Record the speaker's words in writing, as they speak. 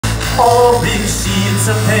All big sheets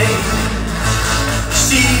of pain.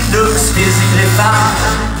 She looks physically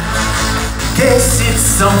fine. Guess it's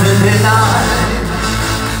something benign.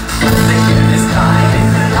 The girl is crying in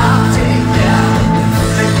her latte, yeah.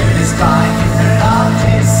 The girl is crying in her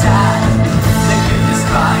latte, sad. The girl is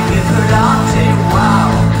crying in her latte, wow.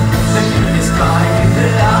 The girl is crying in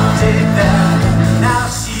her latte, bad. Now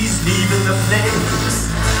she's leaving the place.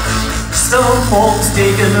 Someone's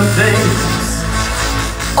taking her place.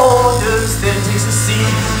 Orders, then takes a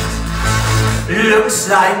seat. Looks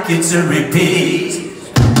like it's a repeat.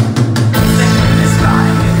 The girl is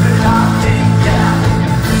crying in her latte, yeah.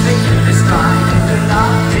 The girl is crying in her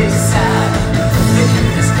latte, sad. The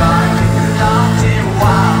girl is crying in her latte,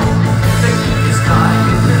 wow. The girl is crying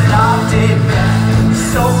in her latte, bad.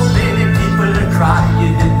 So many people are crying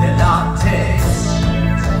in their lattes.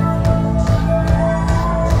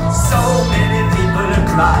 So many people are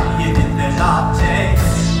crying in their lattes.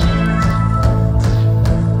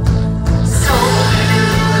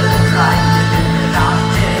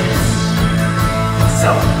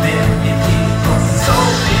 So many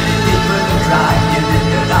people are crying in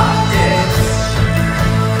their lattes.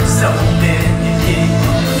 So many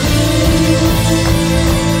people.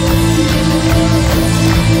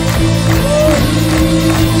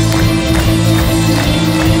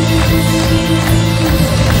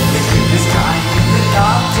 The girl is crying in the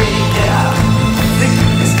latte, yeah. The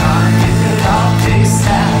girl is crying in the latte,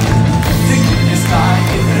 sad. The girl is crying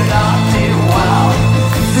in the latte, wow.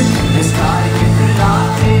 The girl is crying in the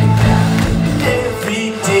latte, bad. Every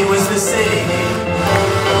day was the same.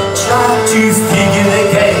 Trying to figure the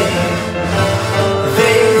game.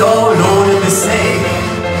 They all ordered the same.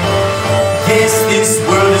 Guess this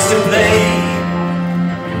world is to blame.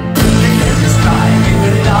 The girl is crying in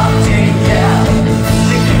the latte, yeah.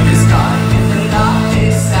 The girl is crying in the latte,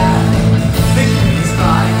 sad. The girl is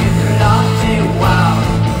crying in the latte, wow.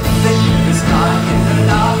 The girl is crying in the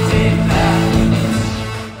latte, bad.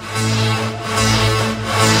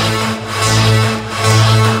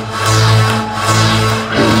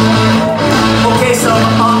 Okay, so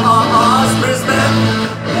Brisbane.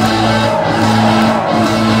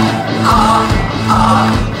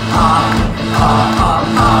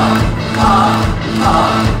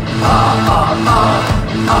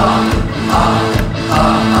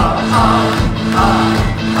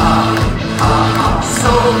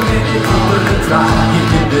 So many people are crying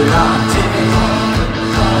in the latte.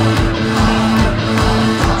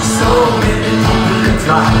 So many people are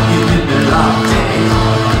crying in the latte.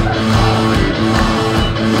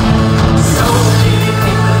 So many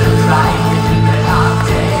people are crying in the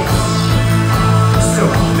latte.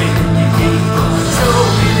 So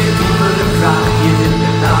many people are crying in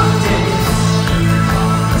the latte.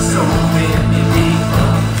 So many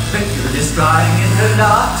people. The girl is crying in her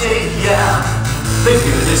latte, yeah. The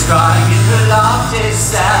girl is crying in her latte,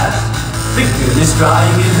 sad. The girl is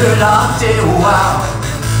crying in her latte, wow.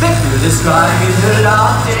 The girl is crying in her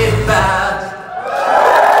latte.